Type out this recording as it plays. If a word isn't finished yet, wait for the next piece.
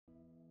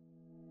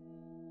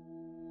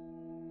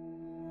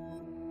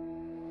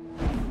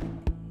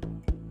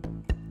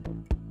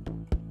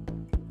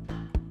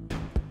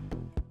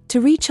To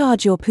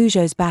recharge your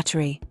Peugeot's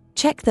battery,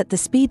 check that the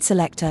speed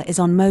selector is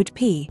on mode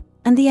P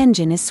and the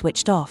engine is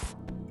switched off.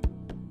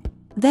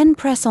 Then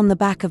press on the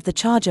back of the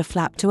charger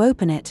flap to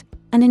open it,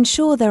 and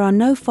ensure there are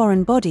no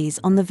foreign bodies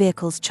on the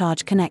vehicle's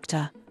charge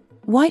connector.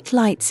 White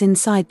lights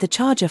inside the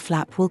charger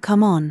flap will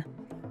come on.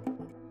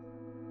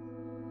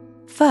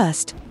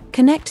 First,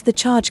 connect the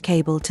charge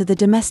cable to the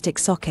domestic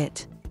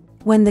socket.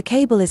 When the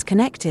cable is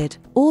connected,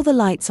 all the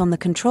lights on the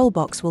control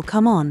box will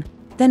come on,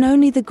 then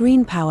only the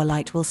green power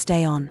light will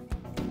stay on.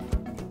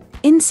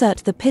 Insert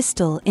the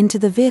pistol into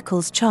the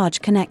vehicle's charge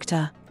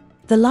connector.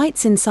 The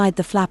lights inside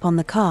the flap on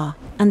the car,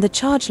 and the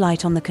charge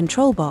light on the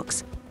control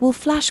box, will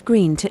flash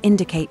green to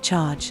indicate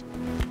charge.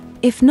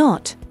 If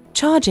not,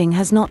 charging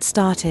has not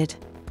started.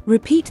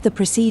 Repeat the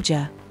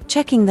procedure,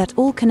 checking that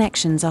all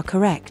connections are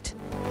correct.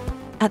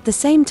 At the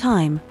same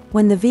time,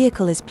 when the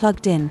vehicle is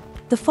plugged in,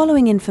 the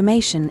following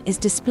information is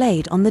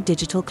displayed on the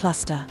digital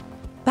cluster.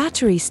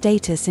 Battery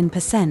status in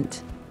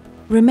 %.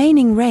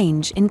 Remaining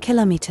range in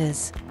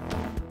kilometers.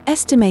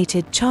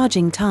 Estimated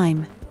charging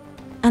time.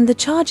 And the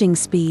charging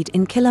speed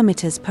in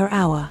kilometers per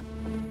hour.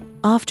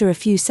 After a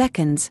few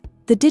seconds,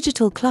 the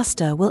digital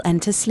cluster will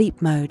enter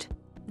sleep mode.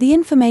 The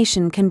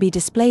information can be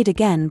displayed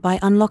again by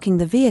unlocking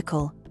the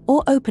vehicle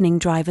or opening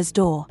driver's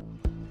door.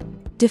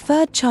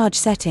 Deferred charge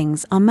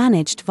settings are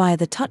managed via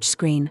the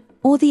touchscreen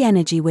or the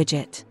energy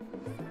widget.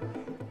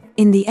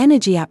 In the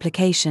energy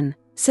application,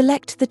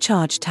 select the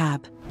Charge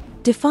tab.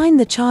 Define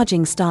the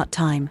charging start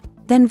time,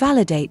 then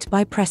validate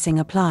by pressing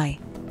Apply.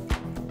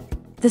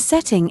 The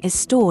setting is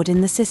stored in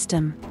the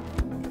system.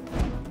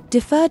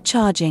 Deferred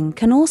charging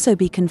can also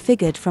be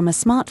configured from a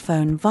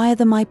smartphone via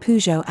the My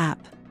Peugeot app.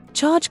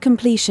 Charge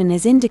completion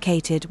is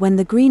indicated when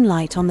the green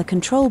light on the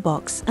control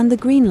box and the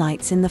green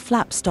lights in the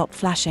flap stop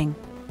flashing.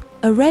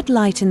 A red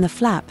light in the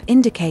flap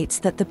indicates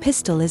that the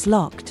pistol is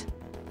locked.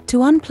 To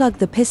unplug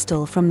the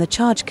pistol from the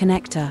charge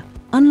connector,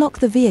 unlock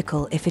the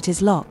vehicle if it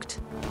is locked.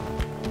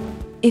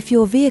 If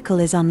your vehicle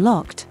is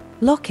unlocked,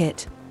 lock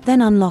it,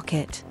 then unlock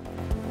it.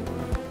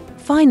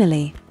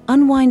 Finally,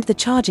 unwind the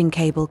charging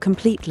cable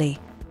completely,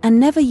 and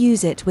never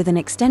use it with an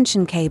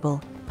extension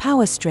cable,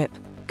 power strip,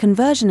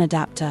 conversion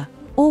adapter,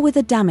 or with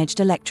a damaged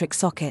electric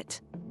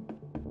socket.